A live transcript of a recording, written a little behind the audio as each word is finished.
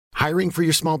Hiring for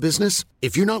your small business?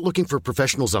 If you're not looking for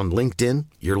professionals on LinkedIn,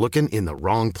 you're looking in the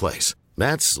wrong place.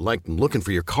 That's like looking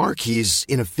for your car keys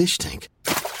in a fish tank.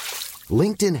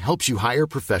 LinkedIn helps you hire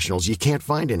professionals you can't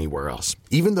find anywhere else,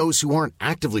 even those who aren't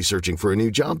actively searching for a new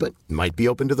job but might be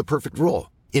open to the perfect role.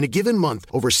 In a given month,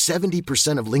 over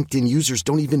 70% of LinkedIn users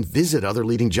don't even visit other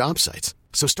leading job sites.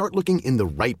 So start looking in the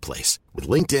right place. With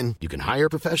LinkedIn, you can hire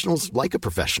professionals like a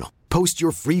professional. Post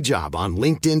your free job on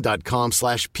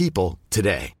linkedin.com/people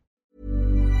today.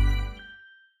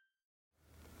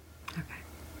 Okay.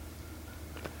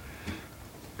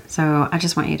 So I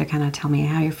just want you to kind of tell me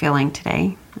how you're feeling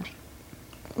today.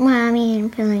 Well, I mean, I'm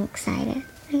feeling excited,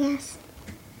 I guess.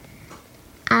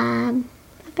 I've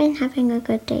been having a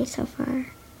good day so far.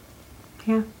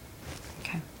 Yeah?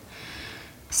 Okay.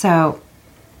 So,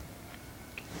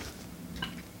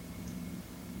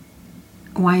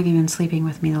 why have you been sleeping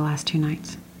with me the last 2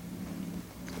 nights?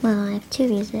 Well, I have 2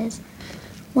 reasons.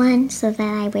 One, so that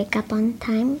I wake up on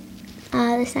time.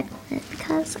 The second is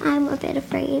because I'm a bit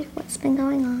afraid of what's been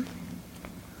going on.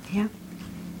 Yeah?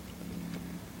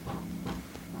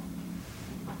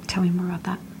 Tell me more about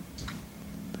that.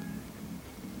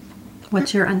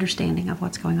 What's your understanding of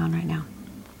what's going on right now?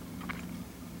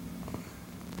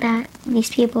 That these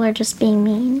people are just being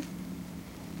mean.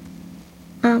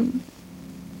 And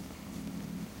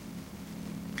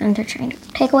they're trying to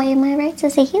take away my rights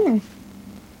as a human.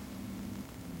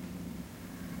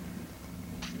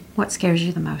 What scares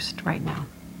you the most right now?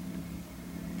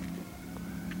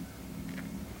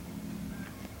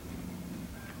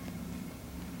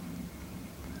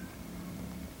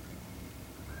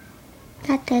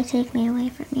 That they take me away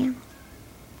from you.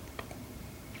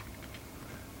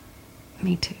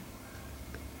 Me too.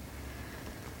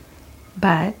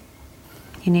 But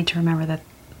you need to remember that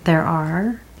there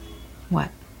are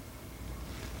what?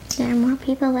 There are more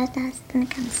people with us than it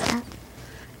comes stuff.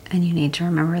 And you need to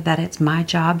remember that it's my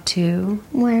job to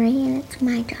worry, and it's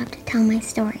my job to tell my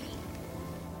story.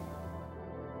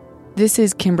 This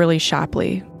is Kimberly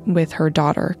Shapley with her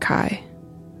daughter, Kai.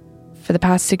 For the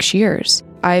past 6 years,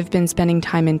 I've been spending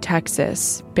time in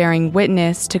Texas, bearing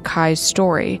witness to Kai's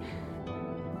story.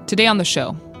 Today on the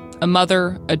show, a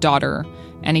mother, a daughter,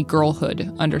 and a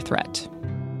girlhood under threat.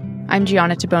 I'm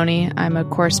Gianna Taboni. I'm a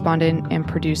correspondent and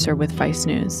producer with Vice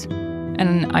News.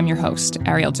 And I'm your host,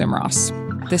 Ariel Zimros.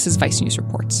 This is Vice News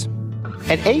Reports.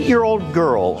 An 8-year-old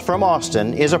girl from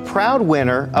Austin is a proud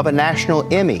winner of a national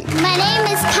Emmy. My name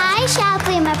is Kai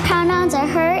Shapley. My pronouns are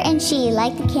her and she,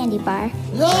 like the candy bar.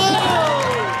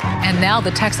 And now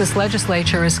the Texas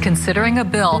legislature is considering a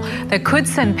bill that could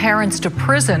send parents to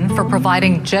prison for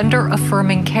providing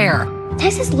gender-affirming care.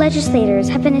 Texas legislators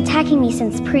have been attacking me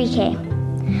since pre-K.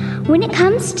 When it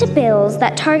comes to bills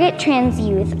that target trans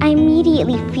youth, I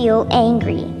immediately feel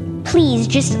angry. Please,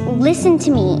 just listen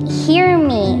to me, hear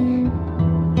me.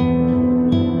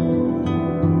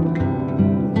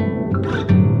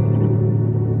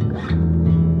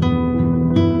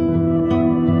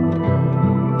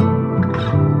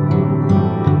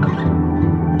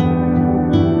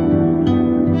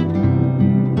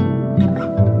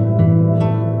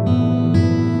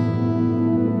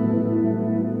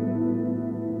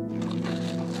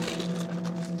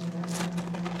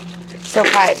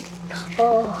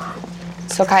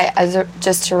 So Kai,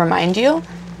 just to remind you,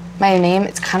 my name,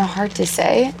 it's kind of hard to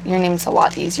say. Your name's a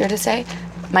lot easier to say.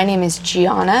 My name is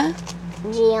Gianna.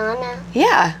 Gianna?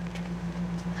 Yeah.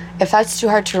 If that's too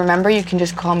hard to remember, you can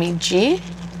just call me G.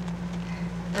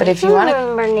 But if you want to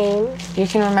remember names. You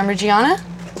can remember Gianna?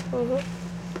 Mm-hmm.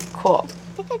 Cool.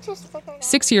 I think I just figured it out.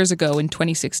 6 years ago in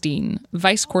 2016,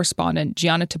 Vice correspondent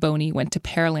Gianna Taboni went to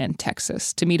Pearland,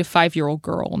 Texas to meet a 5-year-old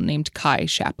girl named Kai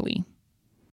Shapley.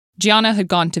 Gianna had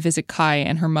gone to visit Kai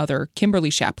and her mother, Kimberly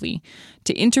Shapley,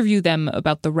 to interview them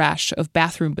about the rash of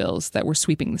bathroom bills that were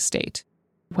sweeping the state.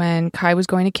 When Kai was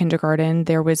going to kindergarten,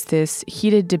 there was this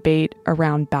heated debate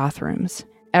around bathrooms.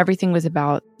 Everything was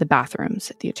about the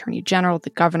bathrooms. The attorney general,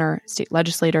 the governor, state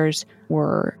legislators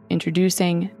were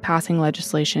introducing, passing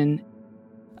legislation.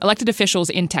 Elected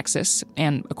officials in Texas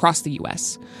and across the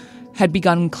U.S. had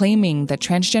begun claiming that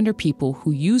transgender people who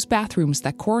use bathrooms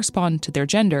that correspond to their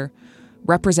gender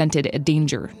represented a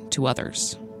danger to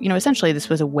others. Essentially, this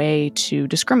was a way to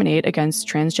discriminate against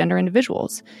transgender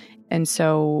individuals. And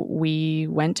so we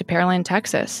went to Pearland,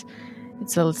 Texas.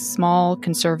 It's a small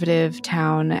conservative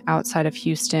town outside of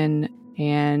Houston,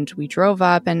 and we drove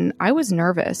up, and I was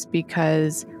nervous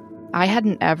because I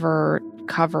hadn't ever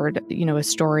covered, a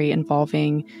story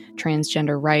involving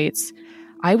transgender rights.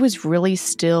 I was really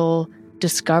still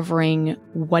discovering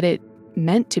what it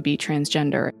meant to be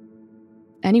transgender.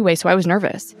 Anyway, so I was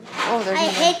nervous. I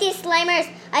hate these Slimers.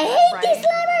 I hate these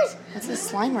Slimers. a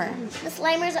Slimer? The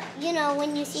Slimers, you know,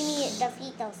 when you see me, the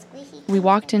feet, they'll squeaky. We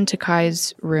walked into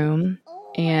Kai's room,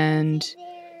 and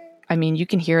I mean, you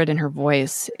can hear it in her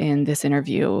voice in this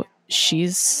interview.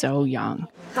 She's so young.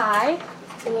 Kai?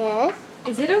 Yes?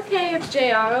 Is it okay if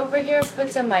JR over here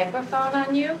puts a microphone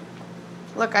on you?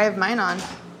 Look, I have mine on.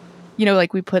 You know,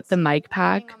 like we put the mic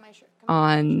pack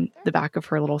on the back of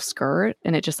her little skirt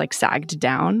and it just like sagged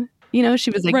down. You know, she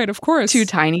was like, right, of course, too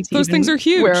tiny to those things are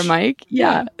huge. Wear a mic.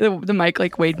 Yeah. The mic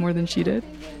like weighed more than she did.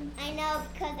 I know,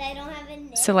 because I don't have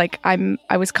a... So like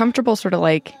I was comfortable sort of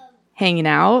like hanging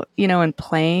out, you know, and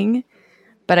playing.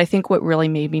 But I think what really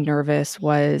made me nervous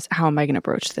was, how am I going to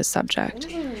broach this subject?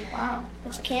 Wow.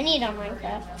 Kenny don't like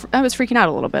that. I was freaking out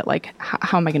a little bit, like,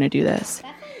 how am I going to do this?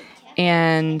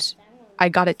 And I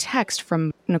got a text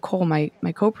from Nicole, my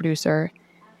co-producer,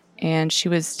 and she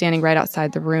was standing right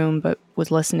outside the room but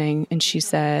was listening, and she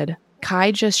said,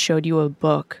 Kai just showed you a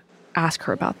book. Ask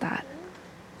her about that.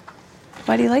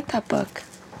 Why do you like that book?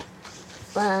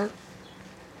 Well,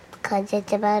 because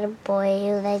it's about a boy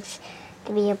who likes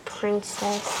to be a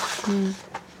princess.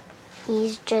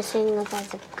 He's dressing up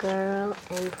as a girl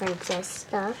and princess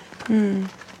stuff.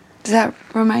 Does that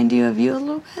remind you of you a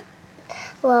little bit?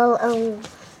 Well,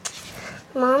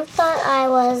 Mom thought I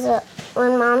was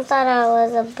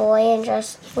a boy and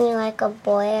dressed me like a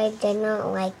boy, I did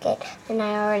not like it. And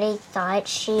I already thought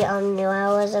she knew I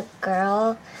was a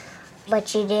girl, but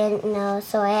she didn't know,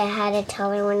 so I had to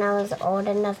tell her when I was old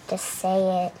enough to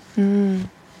say it.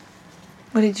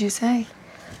 What did you say?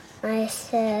 I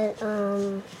said,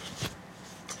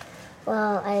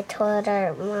 well, I told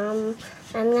her, Mom,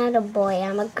 I'm not a boy,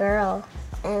 I'm a girl.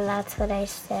 And that's what I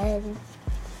said.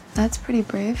 That's pretty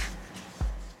brave.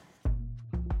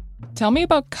 Tell me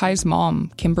about Kai's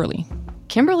mom, Kimberly.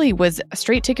 Kimberly was a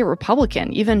straight-ticket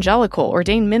Republican, evangelical,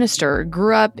 ordained minister,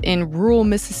 grew up in rural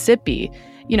Mississippi.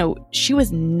 You know, she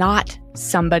was not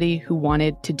somebody who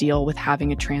wanted to deal with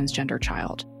having a transgender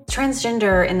child.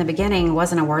 Transgender in the beginning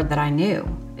wasn't a word that I knew.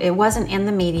 It wasn't in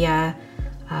the media.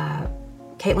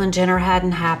 Caitlyn Jenner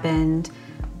hadn't happened.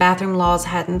 Bathroom laws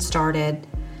hadn't started.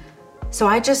 So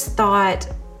I just thought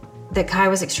that Kai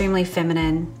was extremely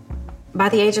feminine. By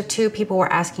the age of 2, people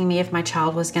were asking me if my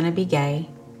child was going to be gay.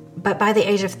 But by the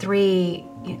age of 3,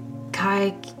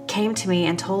 Kai came to me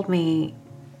and told me,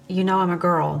 you know I'm a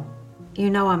girl. You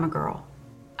know I'm a girl.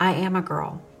 I am a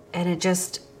girl. And it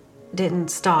just didn't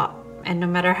stop. And no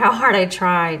matter how hard I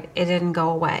tried, it didn't go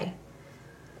away.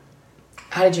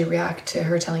 How did you react to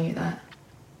her telling you that?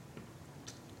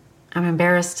 I'm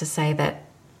embarrassed to say that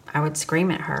I would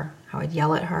scream at her. I would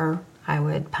yell at her. I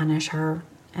would punish her.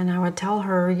 And I would tell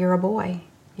her, you're a boy.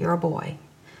 You're a boy.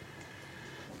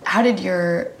 How did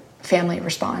your family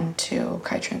respond to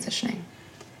Kai transitioning?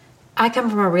 I come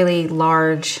from a really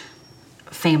large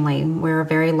family. We're a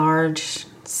very large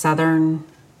Southern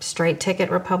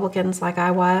straight-ticket Republicans like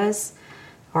I was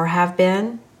or have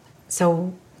been.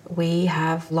 So we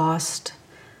have lost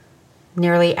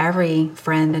nearly every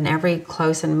friend and every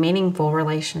close and meaningful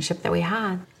relationship that we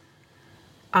had.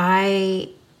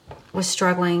 I was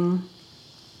struggling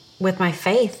with my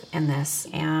faith in this,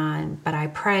 but I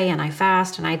pray and I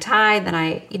fast and I tithe and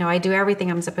I do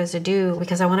everything I'm supposed to do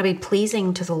because I want to be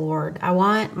pleasing to the Lord. I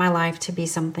want my life to be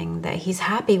something that He's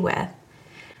happy with.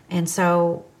 And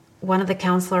so one of the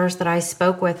counselors that I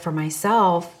spoke with for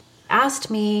myself asked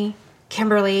me,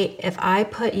 Kimberly, if I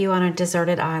put you on a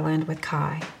deserted island with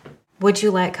Kai, would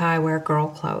you let Kai wear girl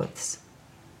clothes?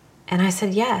 And I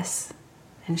said, yes.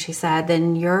 And she said,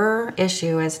 then your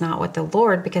issue is not with the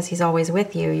Lord because He's always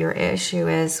with you. Your issue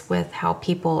is with how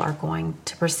people are going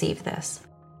to perceive this.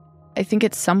 I think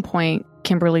at some point,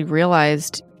 Kimberly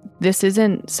realized this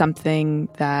isn't something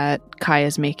that Kai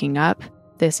is making up.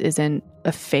 This isn't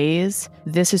a phase.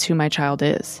 This is who my child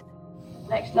is.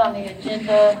 Next on the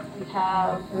agenda, we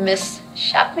have Miss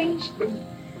Shapley.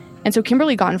 And so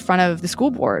Kimberly got in front of the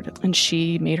school board and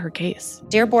she made her case.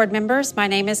 Dear board members, my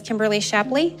name is Kimberly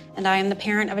Shapley, and I am the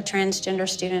parent of a transgender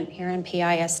student here in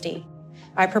PISD.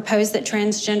 I propose that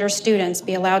transgender students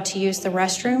be allowed to use the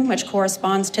restroom, which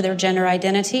corresponds to their gender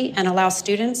identity, and allow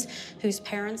students whose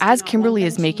parents... As Kimberly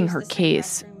is making her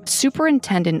case,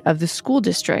 superintendent of the school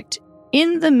district,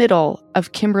 in the middle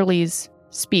of Kimberly's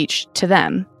speech to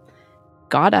them,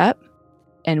 got up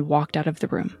and walked out of the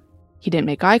room. He didn't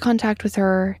make eye contact with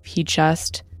her. He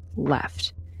just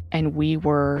left. And we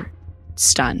were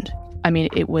stunned. I mean,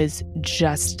 it was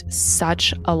just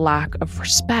such a lack of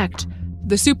respect.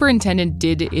 The superintendent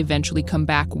did eventually come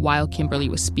back while Kimberly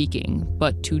was speaking,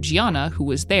 but to Gianna, who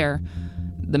was there,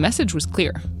 the message was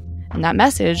clear. And that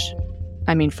message,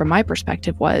 I mean, from my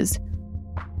perspective, was,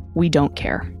 we don't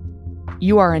care.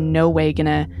 You are in no way going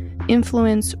to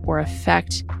influence or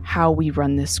affect how we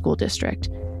run this school district.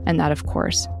 And that, of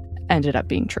course, ended up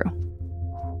being true.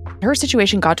 Her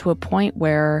situation got to a point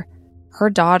where her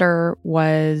daughter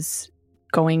was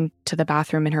going to the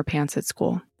bathroom in her pants at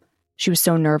school. She was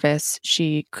so nervous.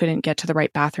 She couldn't get to the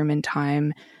right bathroom in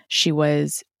time. She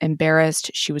was embarrassed.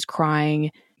 She was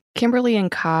crying. Kimberly and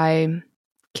Kai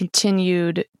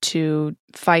continued to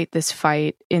fight this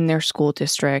fight in their school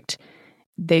district.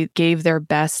 They gave their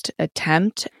best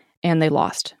attempt, and they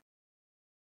lost.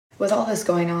 With all this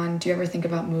going on, do you ever think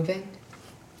about moving?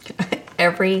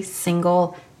 Every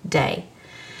single day.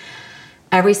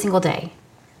 Every single day.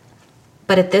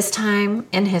 But at this time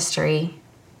in history,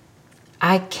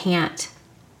 I can't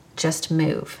just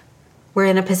move. We're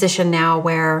in a position now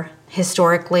where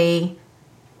historically,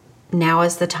 now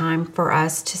is the time for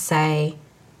us to say,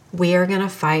 we are going to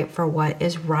fight for what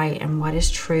is right and what is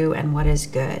true and what is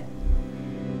good.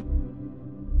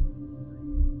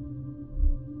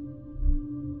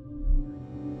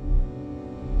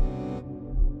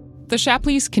 The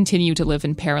Shapleys continue to live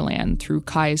in Pearland through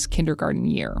Kai's kindergarten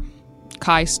year.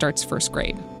 Kai starts first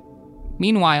grade.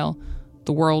 Meanwhile,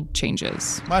 the world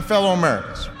changes. My fellow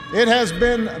Americans, it has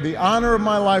been the honor of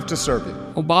my life to serve you.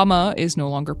 Obama is no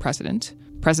longer president.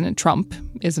 President Trump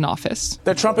is in office.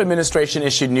 The Trump administration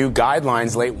issued new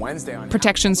guidelines late Wednesday on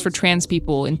protections for trans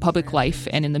people in public life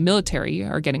and in the military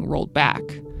are getting rolled back.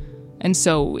 And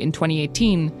so in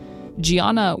 2018,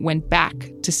 Gianna went back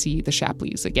to see the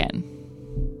Shapleys again.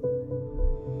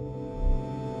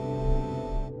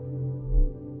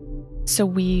 So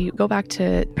we go back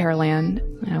to Pearland.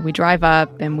 We drive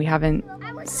up, and we haven't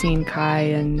seen Kai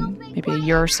in maybe a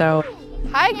year or so.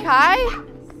 Hi, Kai.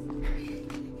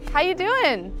 How you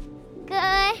doing?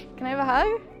 Good. Can I have a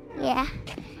hug? Yeah.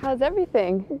 How's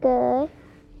everything? Good.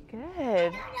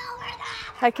 Good.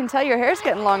 I can tell your hair's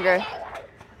getting longer.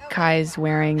 Kai's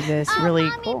wearing this really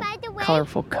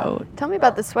colorful coat. Tell me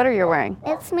about the sweater you're wearing.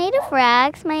 It's made of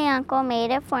rags. My uncle made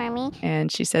it for me.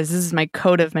 And she says, this is my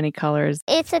coat of many colors.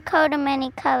 It's a coat of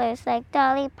many colors, like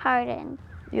Dolly Parton.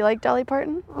 You like Dolly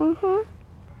Parton? Mm-hmm.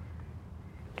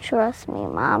 Trust me,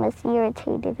 Mom is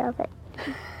irritated of it.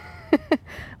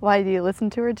 Why, do you listen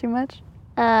to her too much?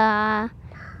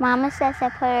 Mama says I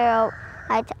put her,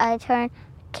 I turn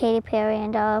Katy Perry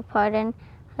and Dolly Parton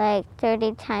like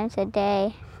 30 times a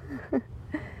day.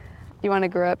 You want to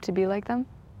grow up to be like them?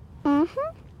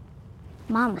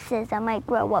 Mm-hmm. Mama says I might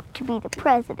grow up to be the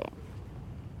president.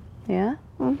 Yeah?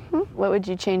 Mm-hmm. What would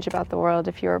you change about the world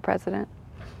if you were president?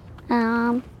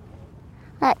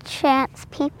 Let trans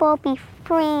people be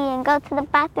free and go to the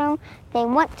bathroom they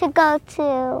want to go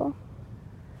to.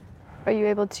 Are you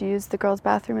able to use the girls'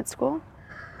 bathroom at school?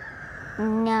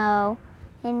 No.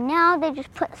 And now they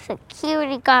just put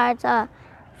security guards up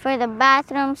for the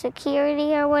bathroom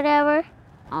security or whatever.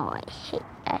 Oh, I hate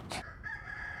that.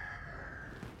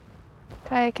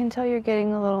 Kai, I can tell you're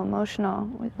getting a little emotional.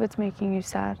 What's making you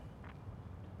sad?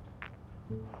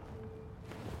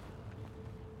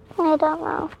 I don't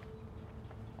know.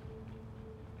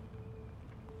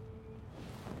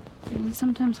 Is it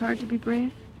sometimes hard to be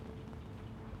brave?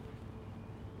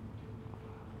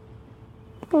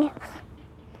 Yes.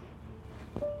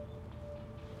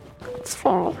 It's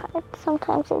very hard.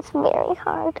 Sometimes it's very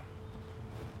hard.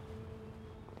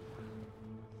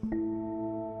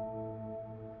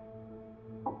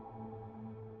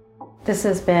 This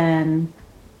has been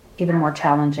even more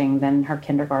challenging than her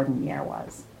kindergarten year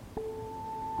was.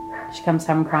 She comes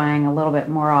home crying a little bit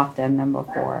more often than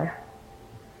before.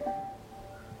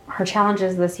 Her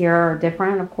challenges this year are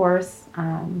different, of course.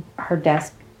 Her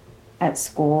desk at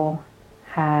school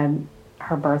had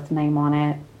her birth name on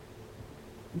it.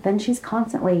 Then she's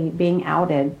constantly being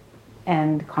outed,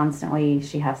 and constantly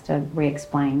she has to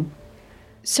re-explain.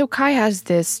 So Kai has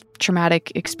this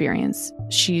traumatic experience.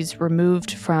 She's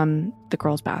removed from the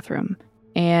girls' bathroom.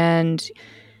 And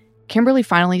Kimberly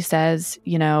finally says,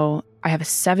 I have a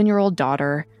 7-year-old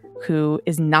daughter who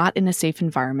is not in a safe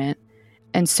environment.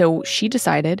 And so she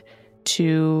decided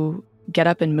to get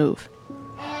up and move.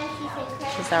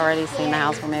 She's already seen the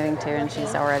house we're moving to, and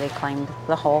she's already claimed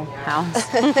the whole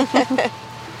house.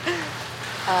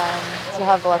 So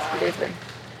how have the last few days been?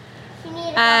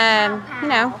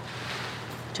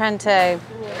 Trying to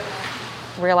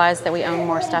realize that we own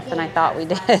more stuff than I thought we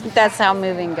did. That's how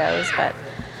moving goes. But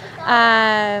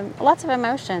lots of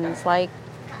emotions. I've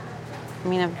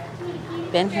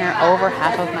been here over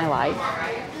half of my life.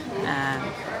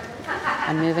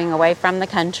 I'm moving away from the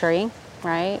country,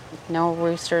 right? No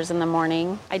roosters in the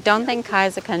morning. I don't think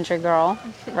Kai's a country girl,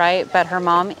 right? But her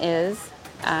mom is.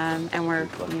 And we're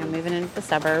moving into the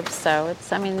suburbs. So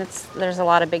there's a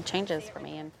lot of big changes for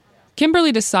me.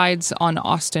 Kimberly decides on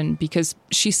Austin because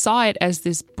she saw it as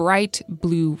this bright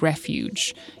blue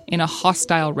refuge in a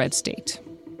hostile red state.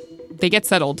 They get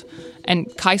settled,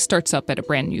 and Kai starts up at a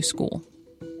brand new school.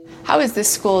 How is this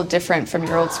school different from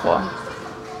your old school?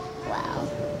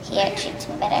 Well, here it treats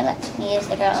me better, lets me use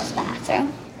the girls'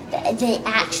 bathroom. They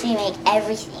actually make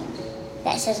everything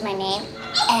that says my name,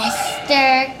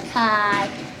 Esther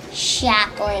Kai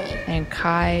Shapley. And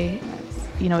Kai,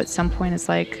 at some point is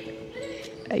like,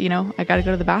 I got to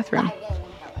go to the bathroom.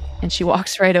 And she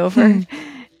walks right over,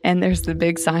 and there's the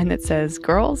big sign that says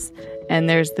girls, and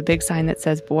there's the big sign that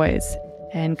says boys.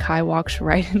 And Kai walks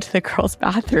right into the girls'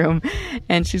 bathroom,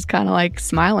 and she's kind of like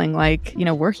smiling, like,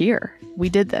 we're here. We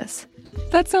did this.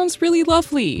 That sounds really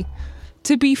lovely.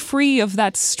 To be free of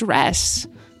that stress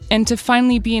and to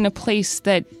finally be in a place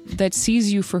that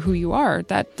sees you for who you are,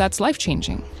 that's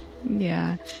life-changing.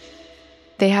 Yeah.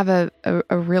 They have a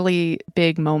really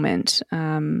big moment.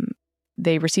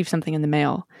 They receive something in the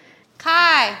mail.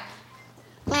 Kai.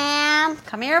 Ma'am.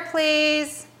 Come here,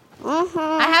 please. Mm-hmm.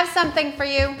 I have something for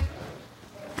you.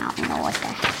 I don't know what the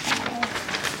heck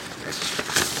that is.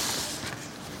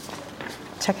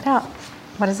 Check it out.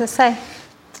 What does it say?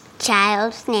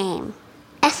 Child's name,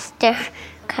 Esther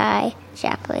Kai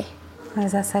Shapley. What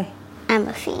does that say? I'm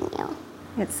a female.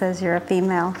 It says you're a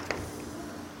female.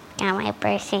 Got my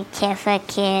birth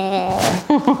certificate.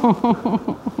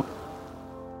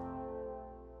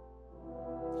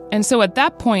 And so at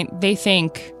that point, they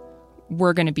think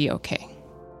we're going to be okay.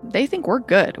 They think we're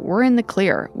good. We're in the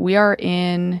clear. We are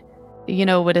in,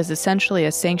 what is essentially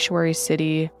a sanctuary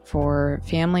city for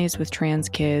families with trans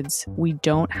kids. We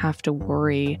don't have to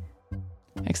worry.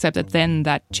 Except that then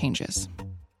that changes.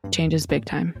 Changes big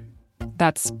time.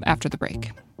 That's after the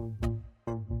break.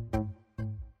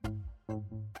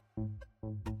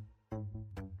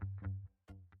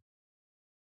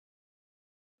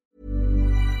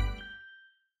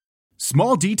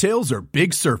 Small details are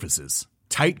big surfaces.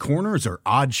 Tight corners are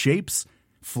odd shapes.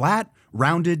 Flat,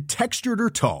 rounded, textured, or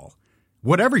tall.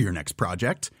 Whatever your next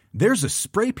project, there's a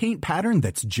spray paint pattern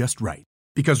that's just right.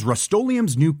 Because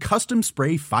Rust-Oleum's new Custom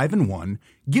Spray 5-in-1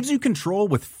 gives you control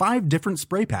with 5 different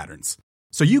spray patterns.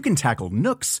 So you can tackle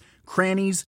nooks,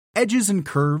 crannies, edges, and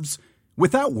curves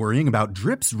without worrying about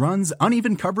drips, runs,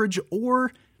 uneven coverage,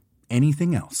 or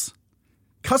anything else.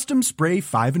 Custom Spray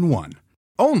 5-in-1.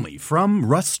 Only from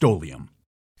Rust-Oleum.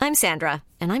 I'm Sandra,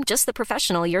 and I'm just the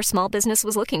professional your small business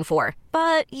was looking for.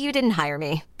 But you didn't hire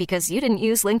me because you didn't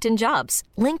use LinkedIn Jobs.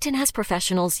 LinkedIn has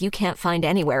professionals you can't find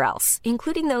anywhere else,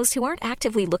 including those who aren't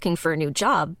actively looking for a new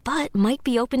job, but might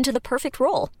be open to the perfect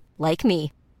role, like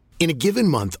me. In a given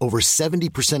month, over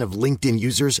 70% of LinkedIn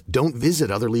users don't visit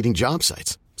other leading job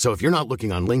sites. So if you're not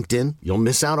looking on LinkedIn, you'll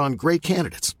miss out on great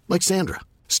candidates like Sandra.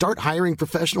 Start hiring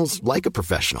professionals like a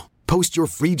professional. Post your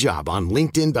free job on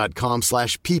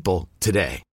linkedin.com/people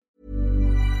today.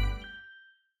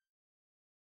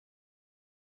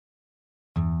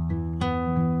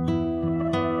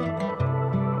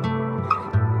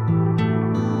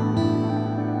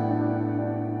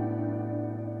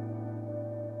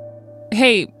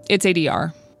 Hey, it's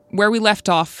ADR. Where we left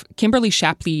off, Kimberly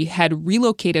Shapley had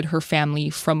relocated her family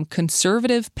from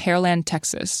conservative Pearland,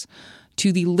 Texas,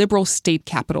 to the liberal state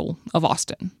capital of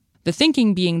Austin. The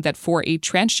thinking being that for a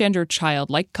transgender child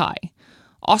like Kai,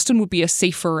 Austin would be a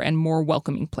safer and more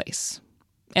welcoming place.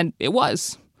 And it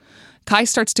was. Kai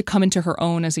starts to come into her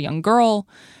own as a young girl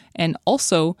and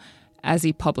also as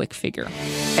a public figure.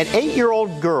 An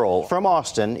 8-year-old girl from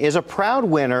Austin is a proud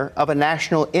winner of a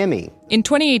national Emmy. In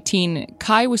 2018,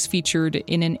 Kai was featured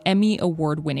in an Emmy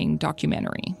Award-winning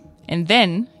documentary. And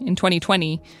then, in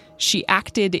 2020, she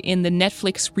acted in the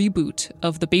Netflix reboot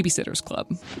of The Babysitter's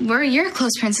Club. Where are your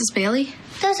clothes, Princess Bailey?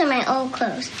 Those are my old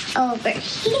clothes. Over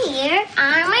here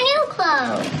are my new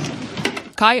clothes.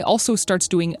 Kai also starts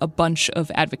doing a bunch of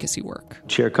advocacy work.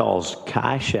 Chair calls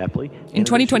Kai Shapley. In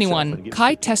 2021,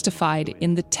 Kai testified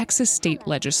in the Texas state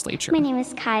legislature. My name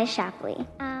is Kai Shapley.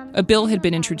 A bill had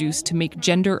been introduced to make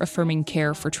gender-affirming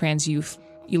care for trans youth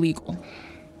illegal.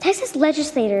 Texas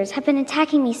legislators have been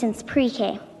attacking me since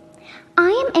pre-K. I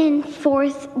am in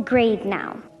 4th grade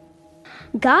now.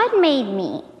 God made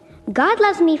me. God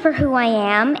loves me for who I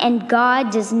am, and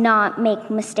God does not make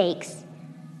mistakes.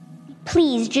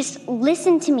 Please, just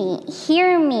listen to me.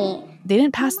 Hear me. They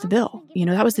didn't pass the bill.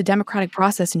 That was the democratic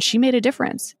process, and she made a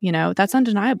difference. That's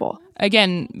undeniable.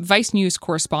 Again, Vice News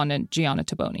correspondent Gianna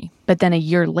Taboni. But then a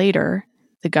year later,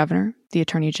 the governor, the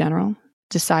attorney general,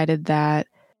 decided that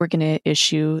we're going to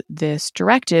issue this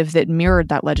directive that mirrored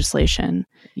that legislation,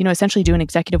 essentially do an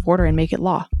executive order and make it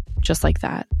law, just like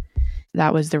that.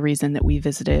 That was the reason that we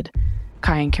visited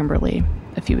Kai and Kimberly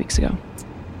a few weeks ago.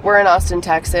 We're in Austin,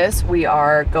 Texas. We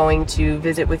are going to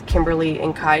visit with Kimberly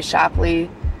and Kai Shapley.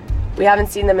 We haven't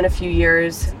seen them in a few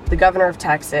years. The governor of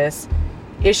Texas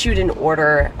issued an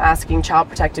order asking Child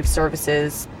Protective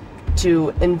Services to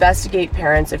investigate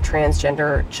parents of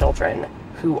transgender children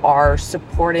who are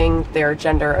supporting their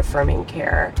gender-affirming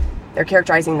care. They're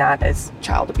characterizing that as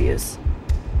child abuse.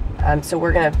 So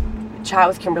we're going to chat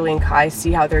with Kimberly and Kai,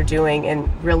 see how they're doing, and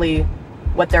really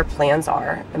what their plans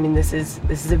are. I mean, this is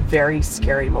a very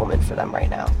scary moment for them right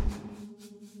now.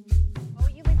 Oh,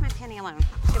 you leave my Penny alone.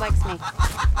 She likes me.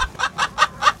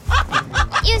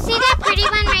 You see that pretty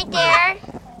one right there?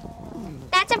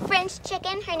 That's a French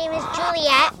chicken. Her name is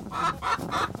Juliet.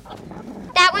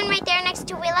 That one right there next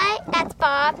to Willa, that's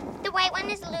Bob. The white one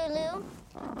is Lulu.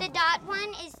 The dot one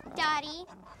is Dottie.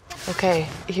 Okay,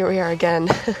 here we are again.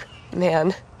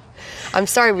 Man, I'm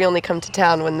sorry we only come to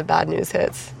town when the bad news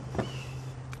hits.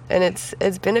 And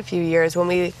it's been a few years. When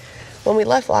we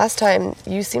left last time,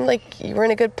 you seemed like you were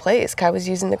in a good place. Kai was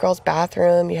using the girls'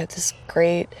 bathroom. You had this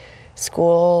great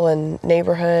school and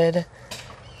neighborhood.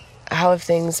 How have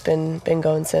things been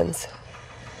going since?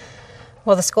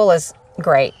 Well, the school is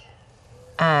great.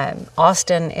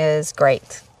 Austin is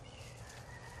great.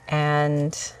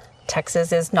 And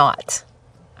Texas is not.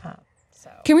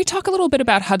 Can we talk a little bit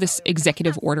about how this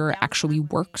executive order actually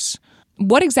works?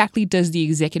 What exactly does the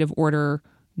executive order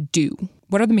do?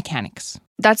 What are the mechanics?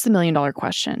 That's the million-dollar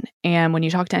question. And when you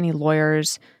talk to any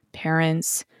lawyers,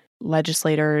 parents,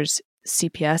 legislators,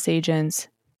 CPS agents,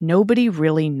 nobody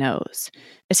really knows.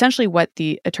 Essentially, what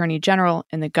the Attorney General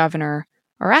and the governor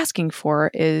are asking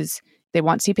for is they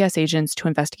want CPS agents to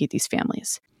investigate these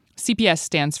families. CPS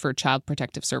stands for Child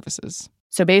Protective Services.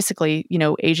 So basically,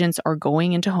 agents are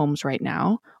going into homes right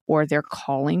now, or they're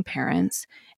calling parents,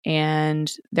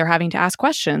 and they're having to ask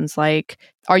questions like,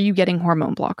 are you getting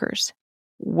hormone blockers?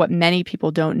 What many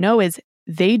people don't know is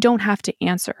they don't have to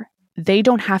answer. They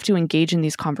don't have to engage in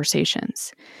these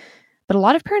conversations. But a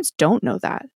lot of parents don't know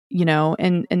that,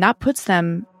 and that puts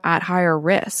them at higher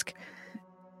risk.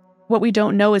 What we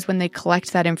don't know is when they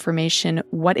collect that information,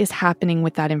 what is happening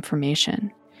with that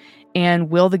information? And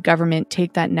will the government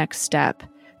take that next step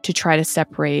to try to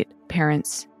separate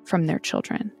parents from their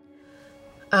children?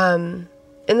 In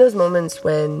those moments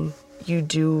when you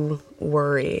do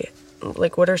worry,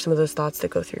 what are some of those thoughts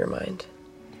that go through your mind?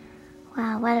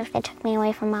 Well, what if they took me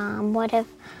away from Mom? What if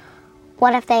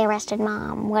they arrested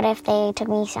Mom? What if they took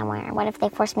me somewhere? What if they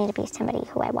forced me to be somebody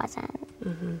who I wasn't?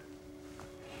 Mm-hmm.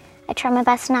 I try my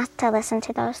best not to listen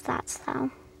to those thoughts,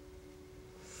 though.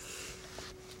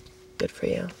 Good for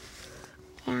you.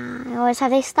 Yeah, I always have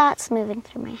these thoughts moving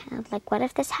through my head. Like, what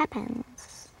if this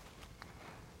happens?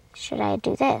 Should I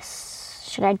do this?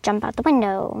 Should I jump out the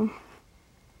window?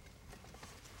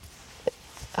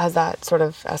 Has that sort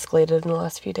of escalated in the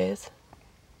last few days?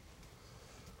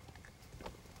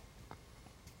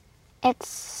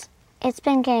 It's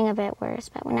been getting a bit worse,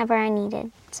 but whenever I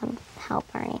needed some help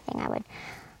or anything, I would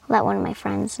let one of my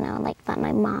friends know, let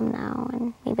my mom know,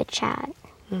 and we would chat.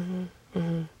 Mm-hmm.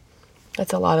 Mm-hmm.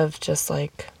 That's a lot of just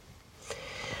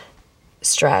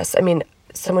stress. I mean,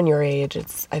 someone your age,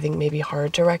 it's, I think, maybe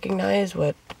hard to recognize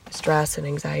what stress and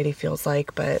anxiety feels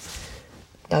like, but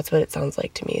that's what it sounds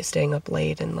like to me, staying up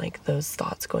late and those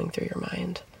thoughts going through your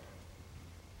mind.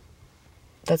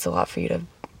 That's a lot for you to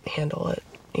handle at,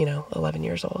 11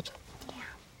 years old.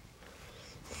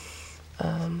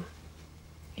 Yeah.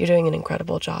 You're doing an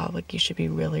incredible job. You should be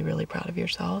really, really proud of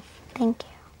yourself. Thank you.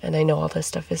 And I know all this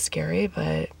stuff is scary,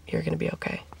 but you're going to be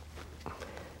okay.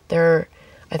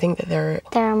 I think that there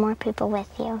are more people with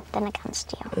you than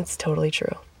against you. It's totally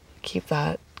true. Keep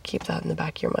that in the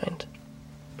back of your mind.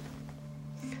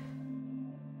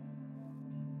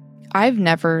 I've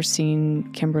never seen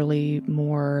Kimberly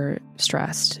more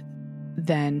stressed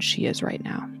than she is right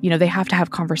now. They have to have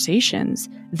conversations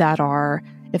that are,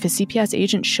 if a CPS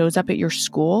agent shows up at your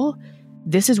school,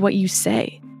 this is what you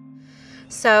say.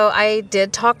 So I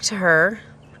did talk to her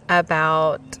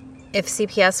about if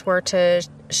CPS were to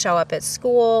show up at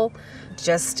school,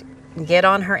 just get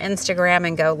on her Instagram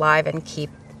and go live and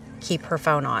keep her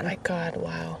phone on. My God,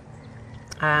 wow.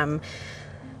 I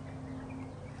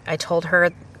told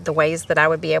her the ways that I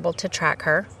would be able to track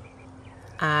her,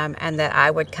 and that I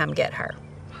would come get her.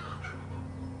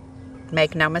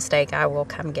 Make no mistake, I will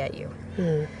come get you.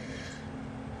 Mm.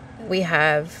 We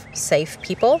have safe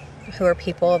people who are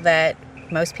people that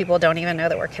most people don't even know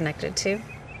that we're connected to.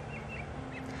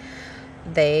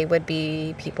 They would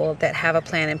be people that have a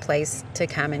plan in place to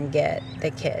come and get the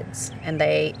kids. And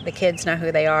the kids know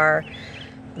who they are.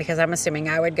 because I'm assuming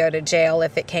I would go to jail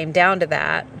if it came down to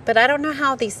that. But I don't know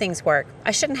how these things work.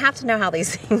 I shouldn't have to know how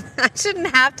these things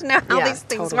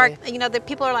work. You know, that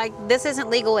people are like, this isn't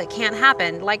legal, it can't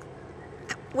happen. Like,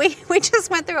 we just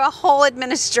went through a whole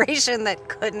administration that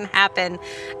couldn't happen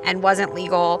and wasn't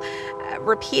legal.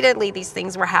 Repeatedly, these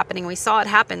things were happening. We saw it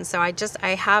happen. So I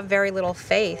have very little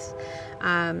faith.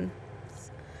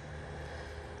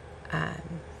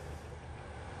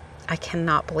 I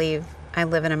cannot believe I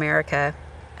live in America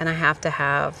and I have to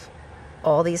have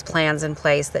all these plans in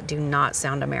place that do not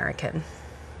sound American.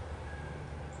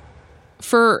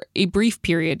 For a brief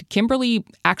period, Kimberly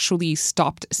actually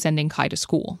stopped sending Kai to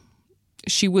school.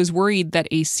 She was worried that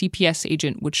a CPS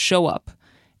agent would show up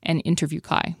and interview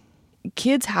Kai.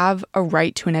 Kids have a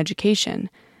right to an education.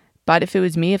 But if it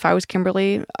was me, if I was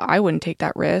Kimberly, I wouldn't take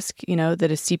that risk, that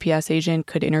a CPS agent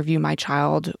could interview my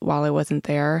child while I wasn't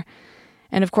there.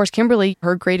 And of course, Kimberly,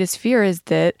 her greatest fear is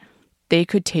that they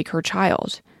could take her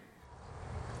child.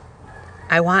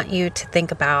 I want you to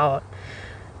think about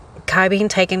Kai being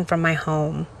taken from my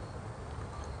home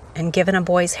and given a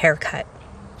boy's haircut.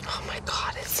 Oh my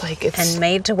God, and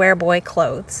made to wear boy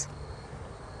clothes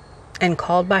and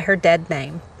called by her dead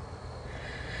name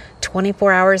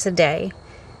 24 hours a day.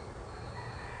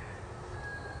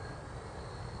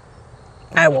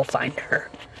 I will find her.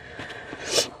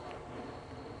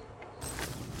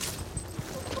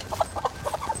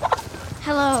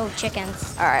 Hello,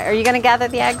 chickens. All right, are you going to gather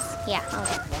the eggs? Yeah, I'll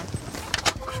get them.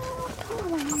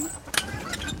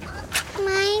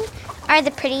 Mine are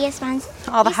the prettiest ones.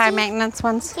 All the high-maintenance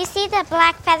ones? You see the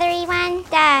black feathery one?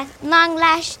 The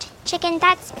long-lashed chicken?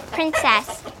 That's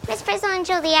Princess. Miss Frizzle and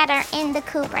Juliet are in the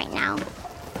coop right now.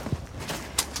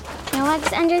 No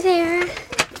eggs under there.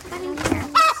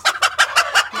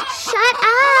 Shut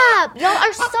up! Y'all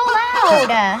are so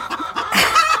loud.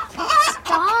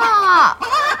 Stop.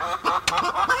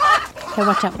 Okay,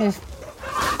 watch out. Move.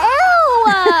 Ew!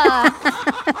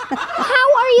 How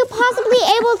are you possibly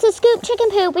able to scoop chicken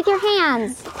poop with your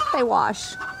hands? They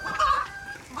wash.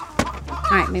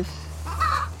 All right, move.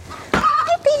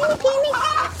 Hi, Penny Penny.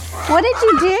 What did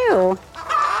you do?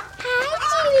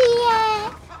 Hi,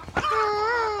 Juliet.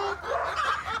 Hi.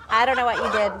 I don't know what you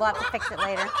did. We'll have to fix it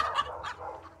later.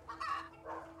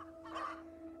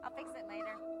 I'll fix it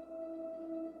later.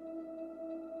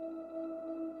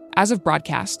 As of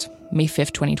broadcast, May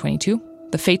 5th, 2022,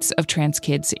 the fates of trans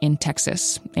kids in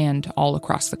Texas and all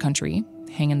across the country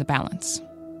hang in the balance.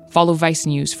 Follow Vice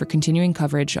News for continuing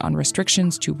coverage on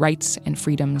restrictions to rights and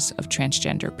freedoms of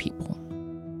transgender people.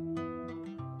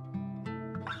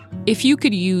 If you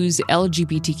could use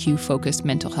LGBTQ-focused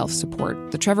mental health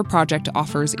support, the Trevor Project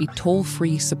offers a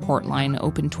toll-free support line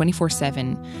open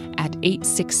 24/7 at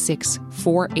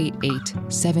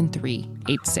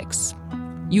 866-488-7386.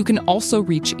 You can also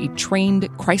reach a trained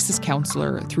crisis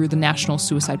counselor through the National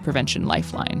Suicide Prevention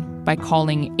Lifeline by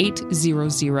calling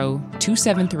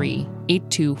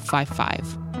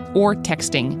 800-273-8255 or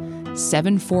texting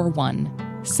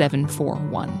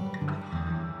 741-741.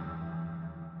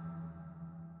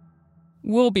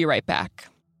 We'll be right back.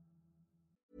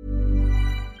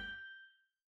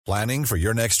 Planning for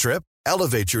your next trip?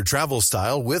 Elevate your travel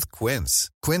style with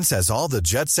Quince. Quince has all the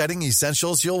jet-setting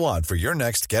essentials you'll want for your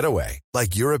next getaway,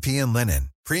 like European linen,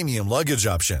 premium luggage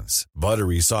options,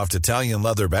 buttery soft Italian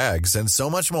leather bags, and so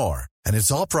much more. And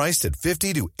it's all priced at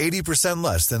 50 to 80%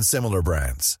 less than similar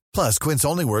brands. Plus, Quince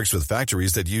only works with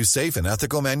factories that use safe and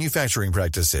ethical manufacturing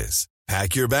practices.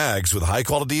 Pack your bags with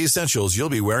high-quality essentials you'll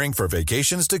be wearing for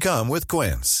vacations to come with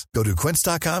Quince. Go to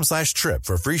quince.com/trip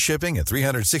for free shipping and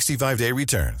 365-day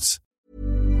returns.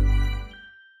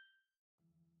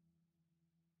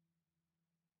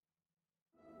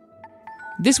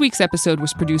 This week's episode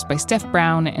was produced by Steph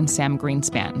Brown and Sam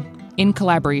Greenspan, in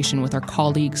collaboration with our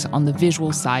colleagues on the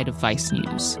visual side of Vice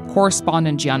News,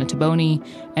 correspondent Gianna Taboni,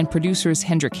 and producers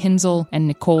Hendrik Hinzel and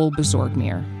Nicole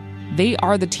Bezorgmeer. They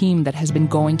are the team that has been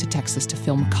going to Texas to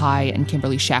film Kai and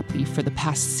Kimberly Shapley for the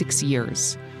past 6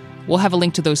 years. We'll have a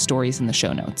link to those stories in the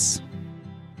show notes.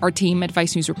 Our team at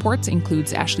Vice News Reports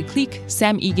includes Ashley Cleek,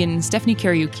 Sam Egan, Stephanie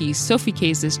Kariuki, Sophie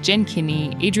Kazis, Jen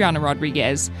Kinney, Adriana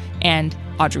Rodriguez, and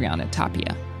Adriana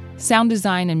Tapia. Sound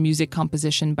design and music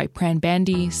composition by Pran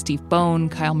Bandy, Steve Bone,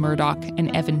 Kyle Murdoch,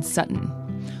 and Evan Sutton.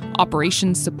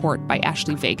 Operations support by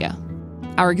Ashley Vega.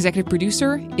 Our executive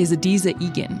producer is Adiza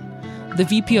Egan. The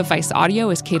VP of Vice Audio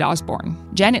is Kate Osborne.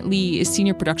 Janet Lee is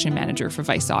Senior Production Manager for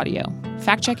Vice Audio.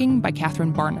 Fact-checking by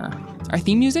Catherine Barner. Our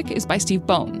theme music is by Steve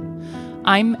Bone.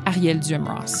 I'm Ariel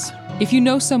Duhem-Ross. If you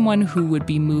know someone who would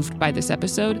be moved by this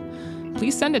episode,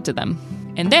 please send it to them.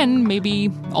 And then maybe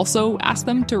also ask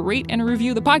them to rate and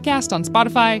review the podcast on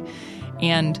Spotify.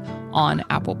 And on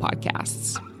Apple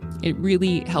Podcasts. It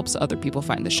really helps other people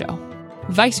find the show.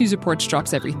 Vice News Reports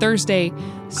drops every Thursday,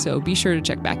 so be sure to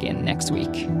check back in next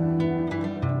week.